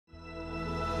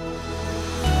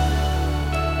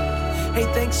Hey,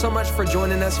 thanks so much for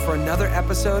joining us for another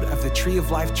episode of the Tree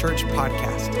of Life Church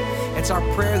podcast. It's our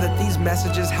prayer that these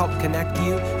messages help connect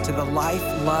you to the life,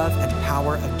 love, and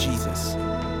power of Jesus.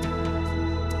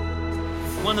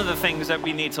 One of the things that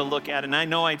we need to look at, and I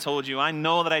know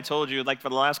that I told you like for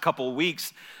the last couple of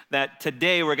weeks that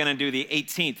today we're gonna do the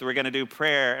 18th, we're gonna do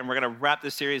prayer and we're gonna wrap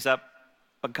this series up,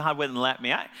 but God wouldn't let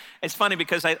me. It's funny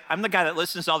because I'm the guy that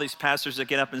listens to all these pastors that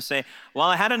get up and say, well,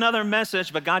 I had another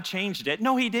message, but God changed it.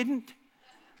 No, he didn't.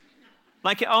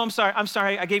 Like, oh, I'm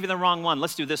sorry, I gave you the wrong one.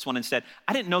 Let's do this one instead.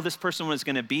 I didn't know this person was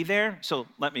gonna be there, so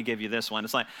let me give you this one.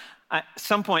 It's like, at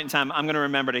some point in time, I'm gonna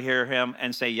remember to hear him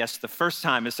and say yes the first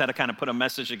time instead of kind of put a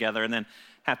message together and then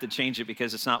have to change it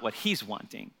because it's not what he's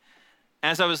wanting.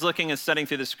 As I was looking and studying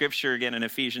through the scripture again in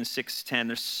Ephesians 6:10,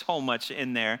 there's so much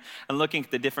in there, and looking at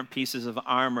the different pieces of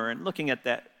armor and looking at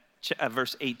that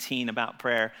verse 18 about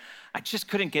prayer, I just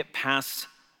couldn't get past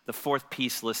the fourth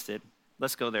piece listed.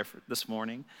 Let's go there for this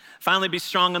morning. Finally, be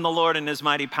strong in the Lord and his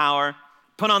mighty power.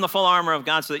 Put on the full armor of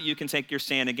God so that you can take your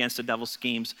stand against the devil's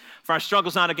schemes. For our struggle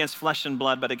is not against flesh and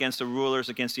blood, but against the rulers,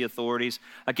 against the authorities,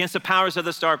 against the powers of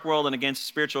this dark world, and against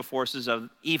spiritual forces of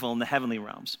evil in the heavenly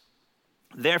realms.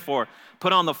 Therefore,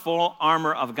 put on the full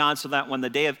armor of God so that when the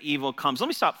day of evil comes. Let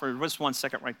me stop for just 1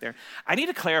 second right there. I need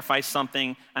to clarify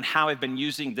something on how I've been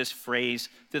using this phrase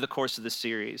through the course of the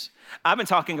series. I've been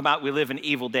talking about we live in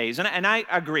evil days, and I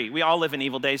agree, we all live in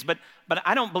evil days, but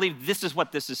I don't believe this is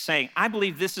what this is saying. I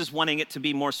believe this is wanting it to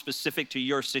be more specific to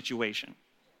your situation.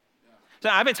 So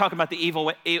I've been talking about the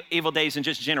evil days in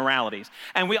just generalities,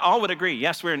 and we all would agree,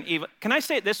 yes, we're in evil. Can I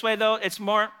say it this way, though? It's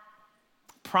more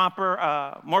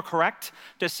proper, more correct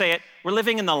to say it, we're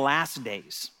living in the last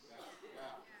days.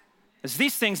 Because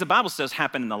these things, the Bible says,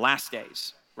 happen in the last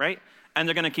days, right? And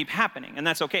they're gonna keep happening, and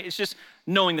that's okay. It's just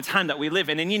knowing the time that we live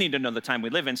in, and you need to know the time we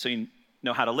live in so you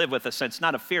know how to live with a sense,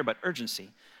 not of fear, but urgency.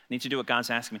 I need to do what God's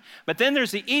asking me. But then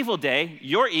there's the evil day,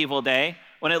 your evil day,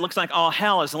 when it looks like all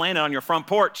hell is landed on your front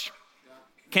porch.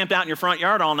 Camped out in your front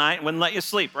yard all night, wouldn't let you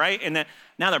sleep, right? And then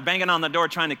now they're banging on the door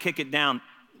trying to kick it down.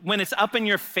 When it's up in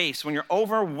your face, when you're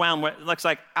overwhelmed, it looks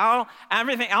like all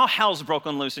hell's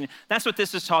broken loose. And that's what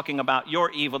this is talking about,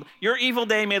 your evil. Your evil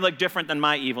day may look different than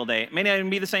my evil day. It may not even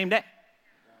be the same day.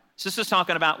 So this is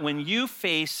talking about when you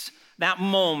face that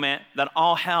moment that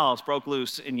all hell's broke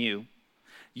loose in you,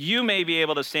 you may be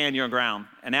able to stand your ground.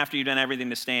 And after you've done everything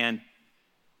to stand,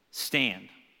 stand.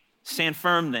 Stand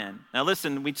firm then. Now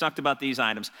listen, we talked about these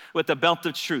items. With the belt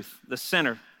of truth, the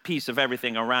center piece of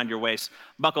everything around your waist,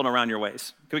 buckled around your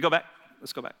waist. Can we go back?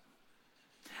 Let's go back.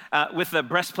 With the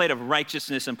breastplate of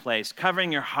righteousness in place,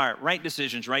 covering your heart, right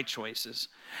decisions, right choices.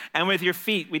 And with your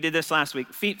feet, we did this last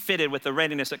week, feet fitted with the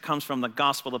readiness that comes from the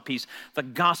gospel of peace. The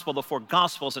gospel, the four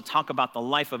gospels that talk about the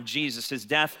life of Jesus, his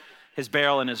death, his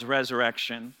burial, and his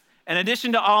resurrection. In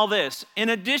addition to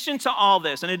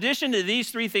these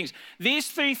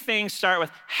three things start with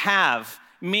have,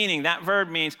 meaning that verb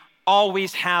means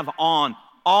always have on.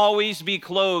 Always be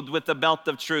clothed with the belt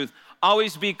of truth.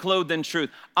 Always be clothed in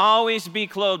truth. Always be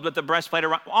clothed with the breastplate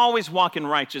of always walk in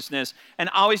righteousness. And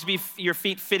always be your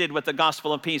feet fitted with the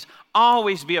gospel of peace.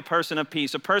 Always be a person of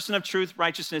peace, a person of truth,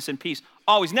 righteousness, and peace.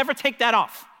 Always. Never take that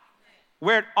off.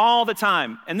 Wear it all the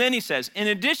time. And then he says, in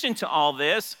addition to all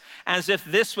this, as if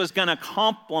this was going to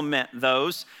complement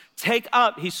those, take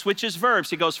up. He switches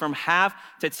verbs. He goes from have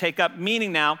to take up,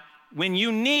 meaning now, when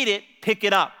you need it, pick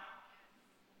it up.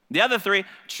 The other three,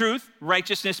 truth,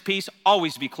 righteousness, peace,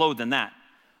 always be clothed in that.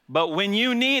 But when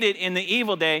you need it in the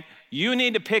evil day, you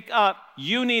need to pick up the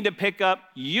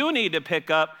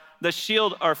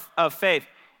shield of faith,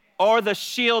 or the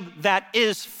shield that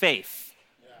is faith,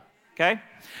 okay?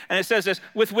 And it says this,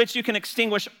 with which you can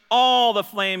extinguish all the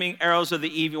flaming arrows of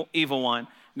the evil one.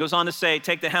 It goes on to say,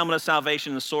 take the helmet of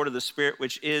salvation and the sword of the Spirit,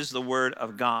 which is the word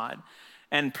of God.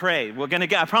 And pray.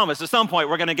 I promise, at some point,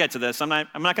 we're gonna get to this. I'm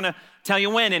not gonna tell you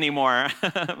when anymore.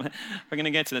 We're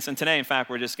gonna get to this. And today, in fact,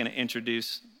 we're just gonna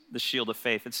introduce the shield of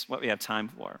faith. It's what we have time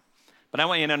for. But I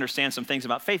want you to understand some things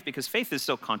about faith, because faith is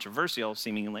so controversial,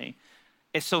 seemingly.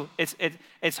 It's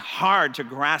hard to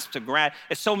grasp,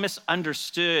 it's so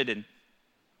misunderstood and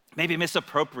maybe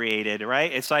misappropriated,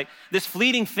 right? It's like this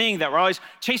fleeting thing that we're always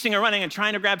chasing and running and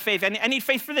trying to grab faith. I need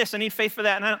faith for this, I need faith for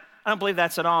that. And I don't believe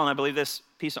that's at all, and I believe this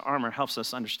piece of armor helps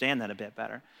us understand that a bit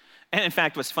better. And in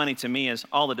fact, what's funny to me is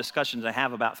all the discussions I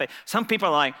have about faith. Some people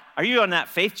are like, are you on that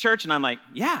faith church? And I'm like,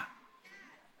 yeah.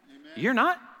 Amen. You're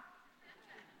not?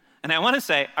 And I want to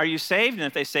say, are you saved? And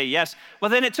if they say yes,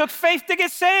 well, then it took faith to get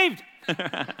saved.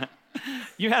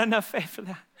 You had enough faith for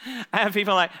that? I have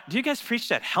people like, do you guys preach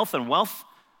that health and wealth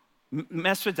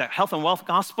message, that health and wealth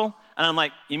gospel? And I'm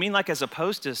like, you mean like as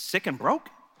opposed to sick and broke?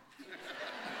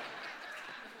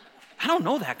 I don't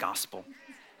know that gospel.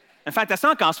 In fact, that's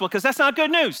not gospel because that's not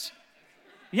good news.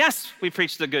 Yes, we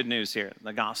preach the good news here,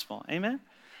 the gospel. Amen?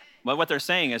 But what they're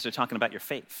saying is they're talking about your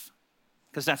faith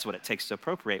because that's what it takes to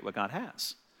appropriate what God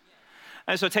has.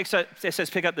 And so it says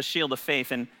pick up the shield of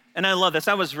faith. And I love this.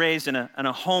 I was raised in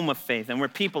a home of faith, and we're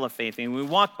people of faith, and we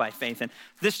walk by faith. And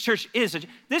this church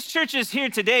is here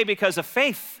today because of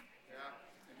faith.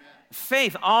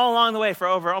 Faith all along the way for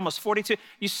over almost 42.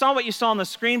 You saw what you saw on the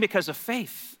screen because of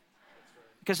faith.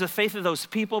 Because of the faith of those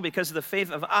people, because of the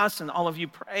faith of us and all of you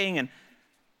praying, and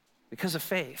because of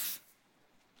faith.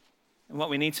 And what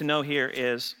we need to know here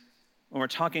is when we're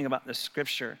talking about this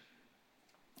scripture,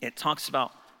 it talks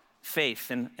about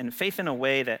faith and faith in a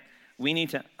way that we need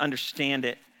to understand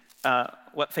it,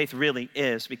 what faith really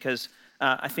is, because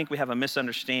I think we have a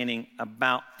misunderstanding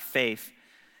about faith.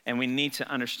 And we need to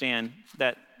understand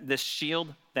that this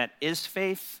shield that is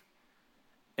faith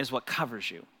is what covers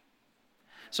you.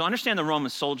 So understand the Roman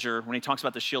soldier, when he talks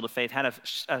about the shield of faith, had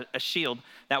a shield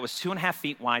that was 2.5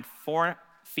 feet wide, 4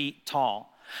 feet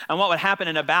tall. And what would happen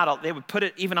in a battle, they would put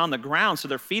it even on the ground so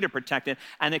their feet are protected,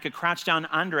 and they could crouch down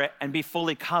under it and be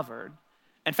fully covered.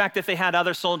 In fact, if they had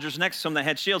other soldiers next to them that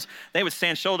had shields, they would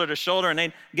stand shoulder to shoulder and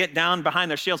they'd get down behind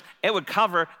their shields. It could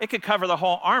cover the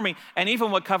whole army, and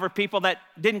even would cover people that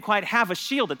didn't quite have a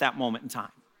shield at that moment in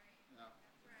time.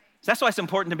 So that's why it's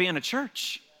important to be in a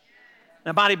church. In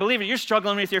a body believer, you're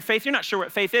struggling with your faith, you're not sure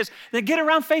what faith is, then get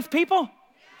around faith people.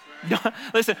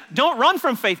 Listen, don't run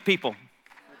from faith people.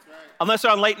 Unless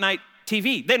they're on late night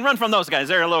TV. Then run from those guys.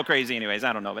 They're a little crazy anyways.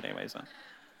 I don't know, but anyways.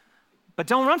 But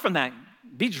don't run from that.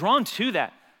 Be drawn to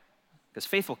that, because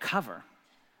faith will cover.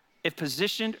 If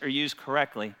positioned or used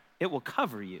correctly, it will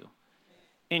cover you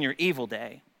in your evil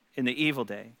day, in the evil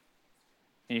day.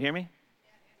 Can you hear me?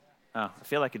 Oh, I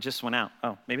feel like it just went out.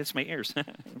 Oh, maybe it's my ears.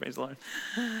 Praise the Lord.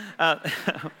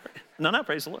 No, not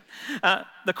praise the Lord.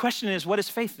 The question is, what is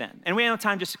faith then? And we have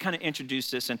time just to kind of introduce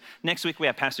this. And next week we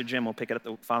have Pastor Jim. We'll pick it up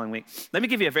the following week. Let me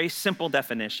give you a very simple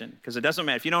definition, because it doesn't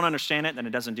matter. If you don't understand it, then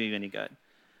it doesn't do you any good.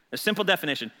 A simple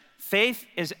definition. Faith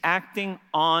is acting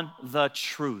on the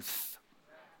truth.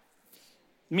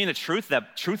 You mean the truth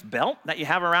belt that you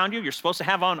have around you, you're supposed to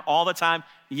have on all the time?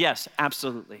 Yes,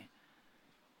 absolutely.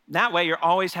 That way you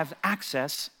always have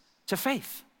access to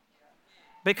faith,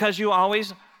 because you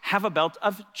always have a belt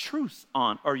of truth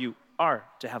on, or you are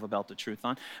to have a belt of truth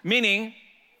on, meaning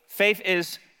faith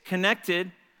is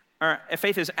connected, or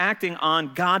faith is acting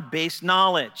on God-based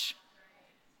knowledge.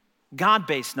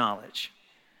 God-based knowledge.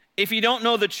 If you don't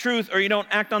know the truth or you don't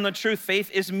act on the truth, faith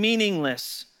is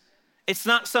meaningless. It's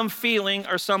not some feeling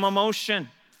or some emotion.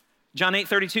 John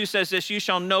 8:32 says this, you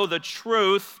shall know the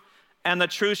truth, and the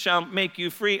truth shall make you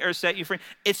free or set you free.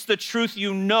 It's the truth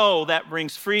you know that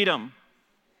brings freedom.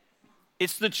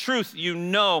 It's the truth you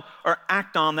know or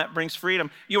act on that brings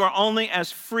freedom. You are only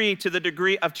as free to the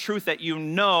degree of truth that you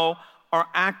know or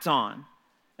act on.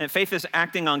 And faith is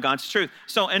acting on God's truth.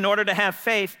 So in order to have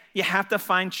faith, you have to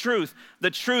find truth.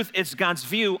 The truth is God's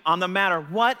view on the matter.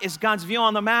 What is God's view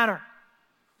on the matter?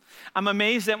 I'm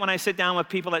amazed that when I sit down with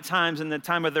people at times in the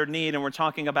time of their need and we're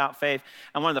talking about faith,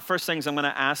 and one of the first things I'm going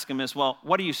to ask them is, well,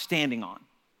 what are you standing on?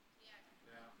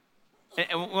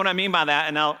 And what I mean by that,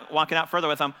 and I'll walk it out further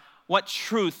with them, what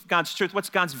truth, God's truth,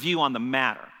 what's God's view on the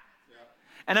matter?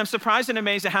 And I'm surprised and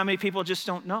amazed at how many people just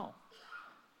don't know.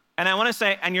 And I want to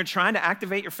say, and you're trying to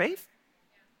activate your faith?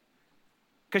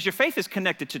 Because your faith is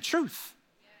connected to truth.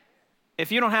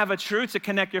 If you don't have a truth to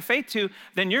connect your faith to,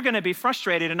 then you're going to be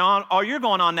frustrated, and all you're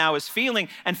going on now is feeling,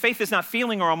 and faith is not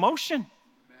feeling or emotion.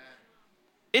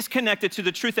 It's connected to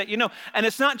the truth that you know. And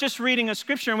it's not just reading a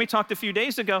scripture, and we talked a few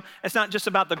days ago, it's not just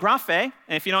about the graphe, and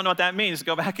if you don't know what that means,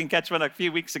 go back and catch one a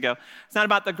few weeks ago. It's not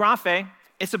about the graphe,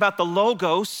 it's about the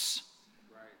logos.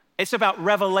 It's about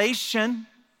revelation.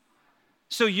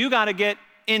 So you got to get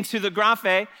into the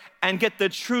graphe and get the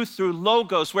truth through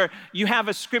logos, where you have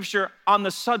a scripture on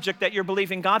the subject that you're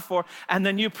believing God for, and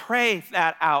then you pray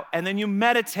that out, and then you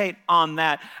meditate on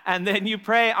that, and then you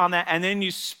pray on that, and then you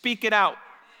speak it out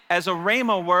as a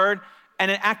rhema word,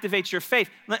 and it activates your faith.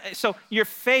 So your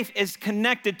faith is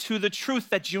connected to the truth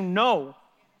that you know.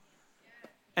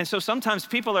 And so sometimes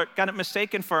people got it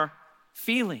mistaken for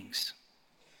feelings.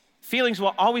 Feelings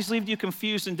will always leave you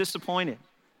confused and disappointed,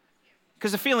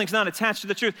 because the feeling's not attached to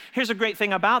the truth. Here's a great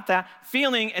thing about that.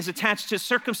 Feeling is attached to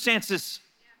circumstances,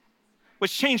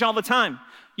 which change all the time.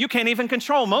 You can't even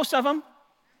control most of them.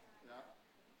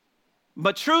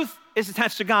 But truth is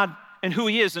attached to God and who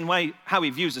he is and how he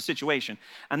views the situation.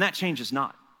 And that changes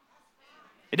not.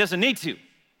 It doesn't need to,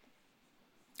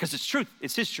 because it's truth.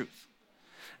 It's his truth.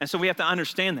 And so we have to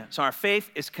understand that. So our faith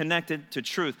is connected to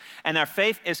truth. And our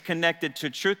faith is connected to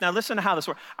truth. Now listen to how this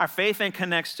works. Our faith then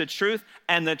connects to truth,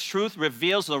 and the truth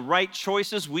reveals the right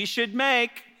choices we should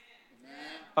make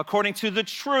according to the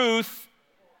truth.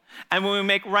 And when we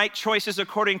make right choices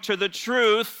according to the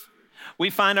truth, we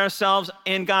find ourselves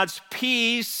in God's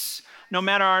peace, no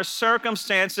matter our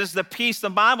circumstances. The peace the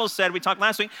Bible said, we talked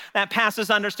last week, that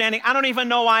passes understanding. I don't even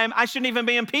know why I shouldn't even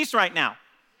be in peace right now.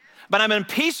 But I'm in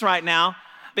peace right now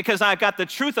because I got the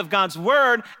truth of God's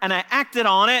word and I acted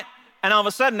on it. And all of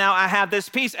a sudden now I have this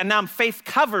peace, and now faith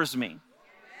covers me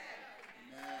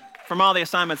from all the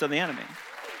assignments of the enemy.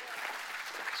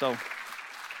 So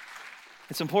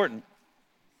it's important.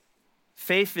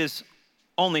 Faith is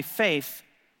only faith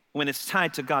when it's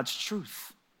tied to God's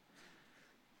truth.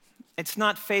 It's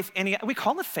not faith we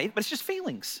call it faith, but it's just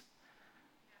feelings.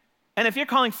 And if you're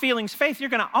calling feelings faith, you're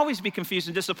gonna always be confused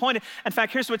and disappointed. In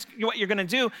fact, here's what you're gonna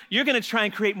do. You're gonna try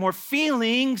and create more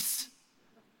feelings.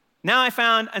 Now I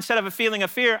found, instead of a feeling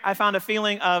of fear, I found a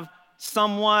feeling of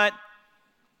somewhat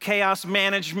chaos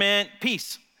management,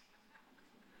 peace.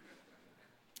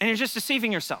 And you're just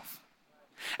deceiving yourself.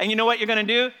 And you know what you're gonna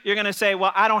do? You're gonna say,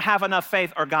 well, I don't have enough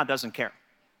faith, or God doesn't care.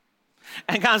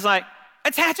 And God's like,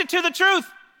 attach it to the truth.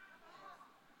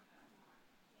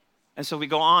 And so we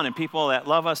go on, and people that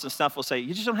love us and stuff will say,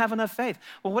 you just don't have enough faith.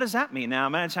 Well, what does that mean now?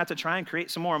 I'm gonna just have to try and create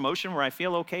some more emotion where I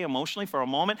feel okay emotionally for a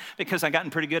moment because I've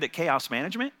gotten pretty good at chaos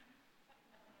management?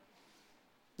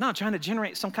 No, I'm trying to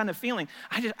generate some kind of feeling.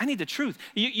 I need the truth.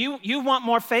 You want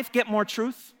more faith? Get more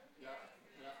truth.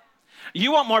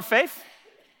 You want more faith?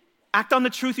 Act on the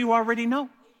truth you already know.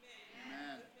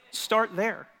 Start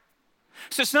there.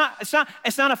 So it's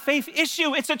not a faith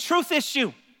issue, it's a truth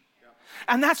issue.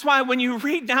 And that's why when you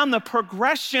read down the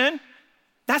progression,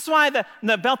 that's why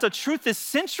the belt of truth is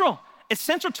central. It's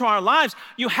central to our lives.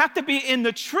 You have to be in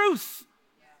the truth.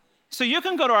 So you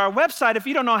can go to our website. If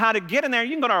you don't know how to get in there,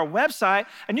 you can go to our website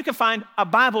and you can find a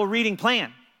Bible reading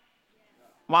plan.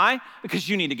 Why? Because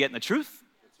you need to get in the truth.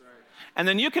 And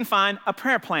then you can find a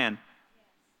prayer plan.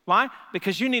 Why?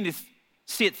 Because you need to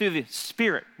see it through the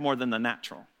spirit more than the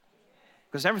natural.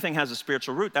 Because everything has a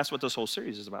spiritual root. That's what this whole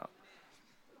series is about.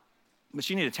 But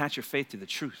you need to attach your faith to the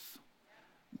truth.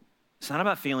 It's not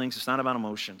about feelings. It's not about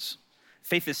emotions.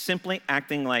 Faith is simply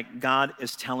acting like God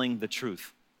is telling the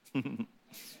truth.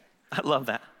 I love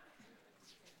that.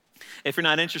 If you're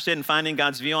not interested in finding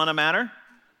God's view on a matter,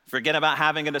 forget about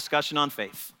having a discussion on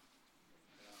faith.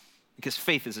 Because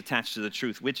faith is attached to the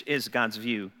truth, which is God's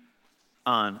view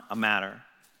on a matter.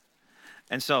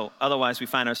 And so otherwise we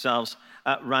find ourselves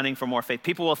running for more faith.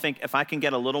 People will think, if I can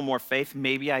get a little more faith,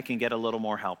 maybe I can get a little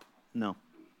more help. No.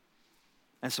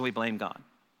 And so we blame God.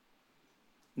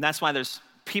 And that's why there's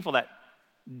people that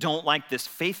don't like this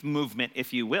faith movement,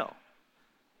 if you will.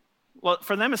 Well,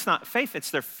 for them, it's not faith,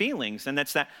 it's their feelings, and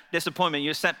that's that disappointment.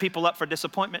 You set people up for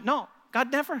disappointment. No,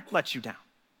 God never lets you down.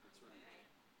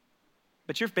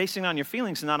 But you're basing it on your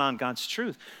feelings and not on God's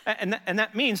truth. And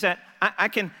that means that I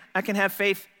can have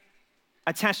faith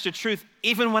attached to truth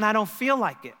even when I don't feel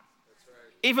like it,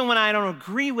 even when I don't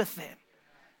agree with it,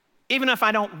 even if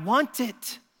I don't want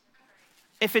it.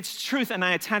 If it's truth and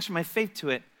I attach my faith to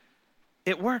it,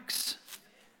 it works.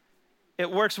 It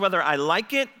works whether I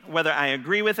like it, whether I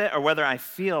agree with it, or whether I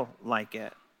feel like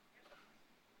it.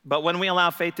 But when we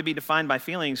allow faith to be defined by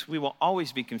feelings, we will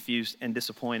always be confused and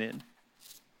disappointed.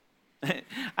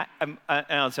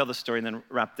 I'll tell the story and then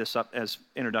wrap this up as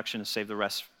introduction and save the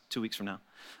rest 2 weeks from now.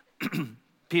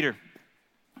 Peter,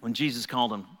 when Jesus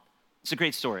called him, it's a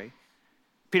great story.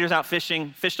 Peter's out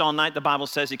fishing, fished all night. The Bible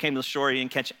says he came to the shore, he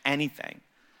didn't catch anything.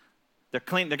 They're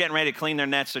getting ready to clean their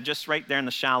nets. They're just right there in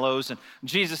the shallows. And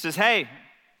Jesus says, hey,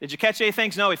 did you catch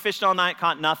anything? No, we fished all night,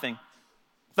 caught nothing.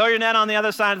 Throw your net on the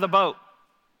other side of the boat.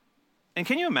 And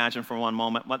can you imagine for one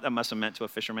moment what that must have meant to a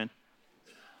fisherman?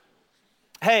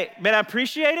 Hey, man, I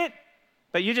appreciate it,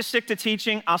 but you just stick to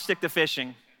teaching, I'll stick to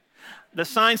fishing. The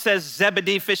sign says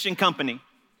Zebedee Fishing Company.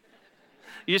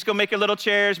 You just go make your little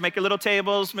chairs, make your little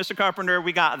tables. Mr. Carpenter,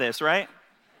 we got this, right?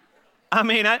 I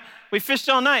mean, we fished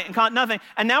all night and caught nothing.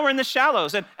 And now we're in the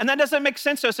shallows. And that doesn't make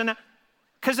sense to us.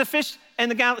 Because the fish in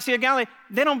the Sea of Galilee,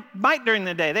 they don't bite during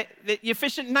the day. You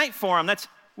fish at night for them.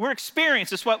 We're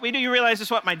experienced. It's what we do. You realize it's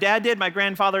what my dad did, my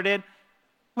grandfather did.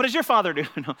 What does your father do?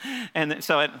 No. And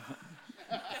so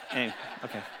anyway,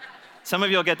 okay. Some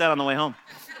of you will get that on the way home.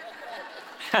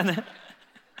 And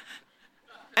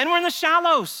we're in the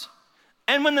shallows.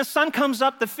 And when the sun comes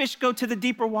up, the fish go to the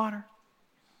deeper water.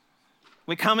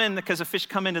 We come in because the fish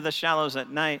come into the shallows at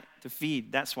night to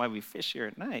feed. That's why we fish here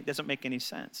at night. It doesn't make any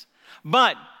sense.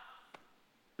 But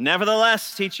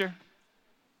nevertheless, teacher,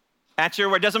 At your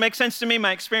word. Doesn't make sense to me.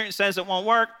 My experience says it won't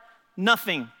work.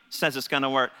 Nothing says it's going to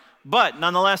work. But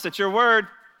nonetheless, at your word,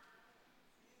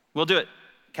 we'll do it.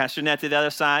 Cast your net to the other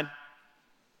side.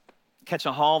 Catch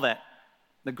a haul that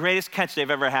the greatest catch they've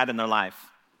ever had in their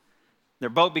life. Their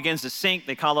boat begins to sink.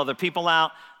 They call other people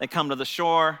out. They come to the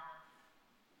shore.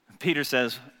 Peter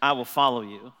says, I will follow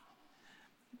you.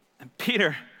 And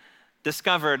Peter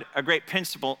discovered a great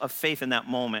principle of faith in that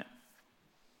moment.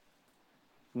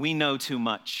 We know too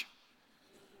much.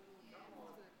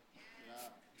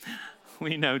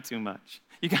 We know too much.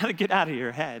 You got to get out of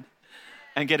your head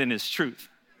and get in his truth.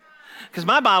 Because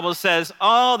my Bible says,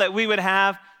 oh, that we would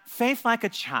have faith like a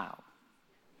child.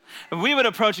 And we would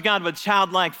approach God with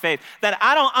childlike faith. That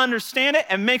I don't understand it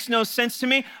and makes no sense to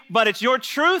me, but it's your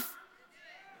truth,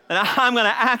 and I'm going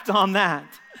to act on that.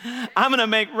 I'm going to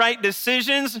make right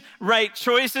decisions, right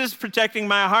choices, protecting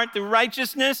my heart through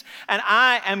righteousness. And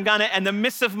I am going to, in the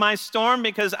midst of my storm,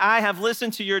 because I have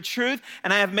listened to your truth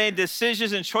and I have made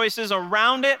decisions and choices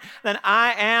around it, then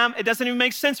it doesn't even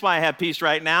make sense why I have peace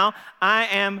right now. I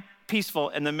am peaceful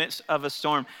in the midst of a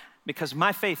storm because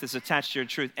my faith is attached to your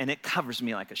truth and it covers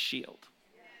me like a shield.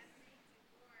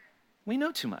 We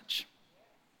know too much.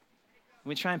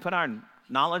 We try and put our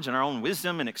knowledge and our own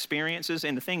wisdom and experiences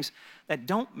into things that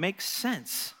don't make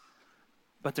sense,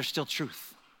 but they're still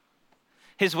truth.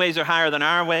 His ways are higher than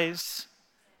our ways.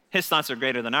 His thoughts are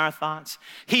greater than our thoughts.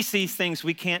 He sees things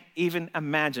we can't even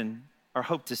imagine or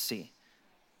hope to see.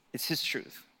 It's his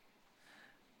truth.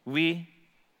 We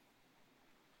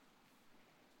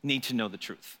need to know the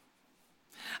truth.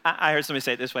 I heard somebody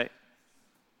say it this way.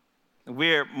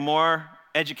 We're more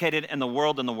educated in the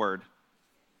world than the word.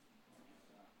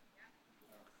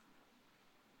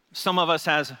 Some of us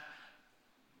has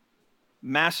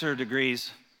master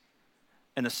degrees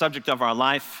in the subject of our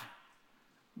life,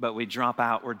 but we drop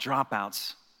out. We're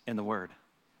dropouts in the word.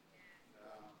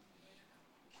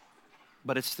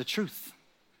 But it's the truth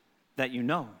that you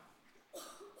know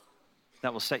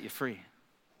that will set you free.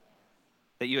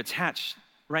 That you attach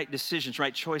right decisions,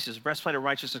 right choices, breastplate of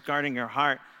righteousness guarding your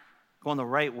heart, going the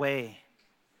right way.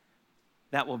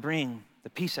 That will bring the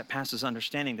peace that passes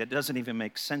understanding, that doesn't even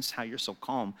make sense how you're so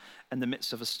calm in the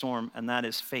midst of a storm, and that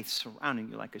is faith surrounding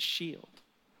you like a shield.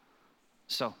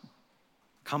 So,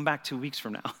 come back 2 weeks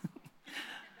from now.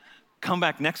 Come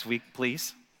back next week,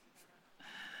 please.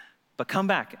 But come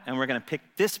back, and we're going to pick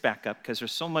this back up because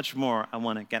there's so much more I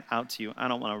want to get out to you. I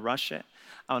don't want to rush it.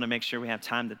 I want to make sure we have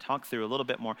time to talk through a little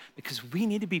bit more because we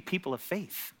need to be people of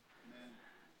faith. Amen.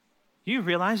 You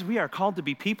realize we are called to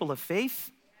be people of faith?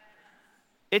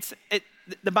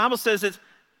 The Bible says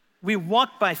we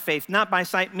walk by faith, not by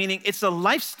sight, meaning it's a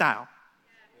lifestyle.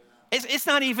 It's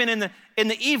not even in the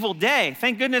evil day.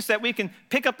 Thank goodness that we can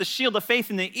pick up the shield of faith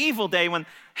in the evil day when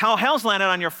hell's landed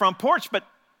on your front porch, but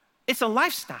it's a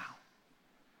lifestyle,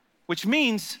 which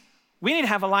means we need to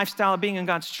have a lifestyle of being in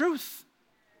God's truth.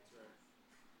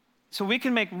 So we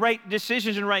can make right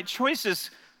decisions and right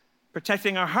choices,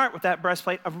 protecting our heart with that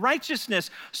breastplate of righteousness.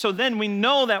 So then we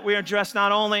know that we are dressed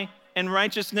not only in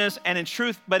righteousness and in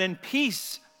truth, but in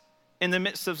peace in the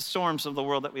midst of the storms of the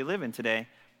world that we live in today.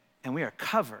 And we are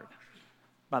covered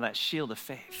by that shield of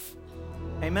faith.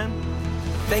 Amen.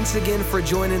 Thanks again for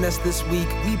joining us this week.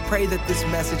 We pray that this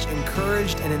message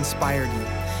encouraged and inspired you.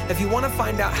 If you want to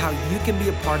find out how you can be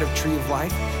a part of Tree of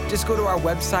Life, just go to our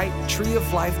website,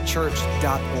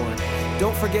 treeoflifechurch.org.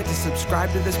 Don't forget to subscribe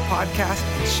to this podcast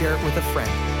and share it with a friend.